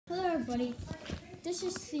everybody, this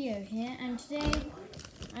is Theo here, and today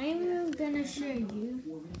I'm gonna show you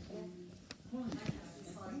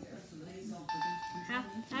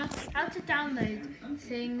how to download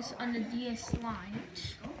things on the DS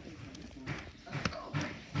Lite.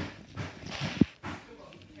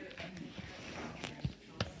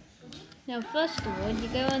 Now first of all, you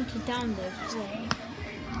go on to download today.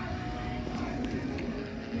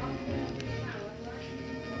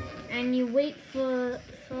 And you wait for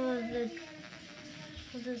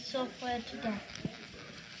the software to download,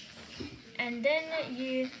 and then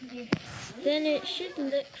then it should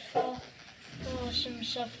look for some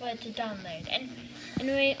software to download. And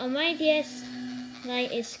anyway, on my DS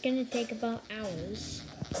Lite, it's gonna take about hours.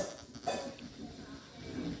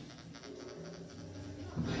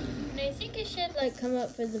 And I think it should come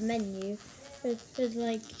up with the menu with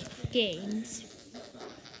like games.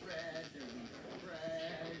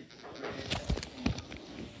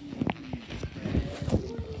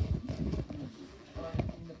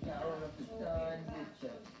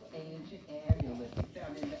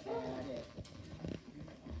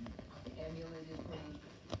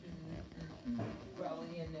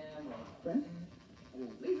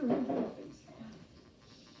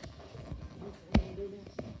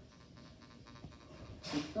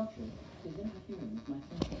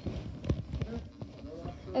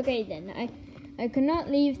 Okay then, I cannot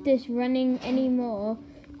leave this running anymore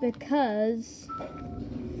because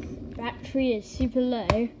battery is super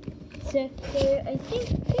low. So I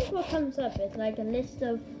think what comes up is like a list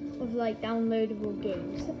of downloadable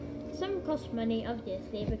games. Some cost money,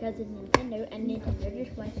 obviously, because it's Nintendo and Nintendo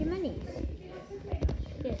just wants your money.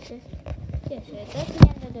 Yes, so that's the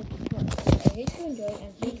end of the tutorial. I hope you enjoyed,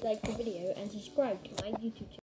 and please like the video and subscribe to my YouTube channel.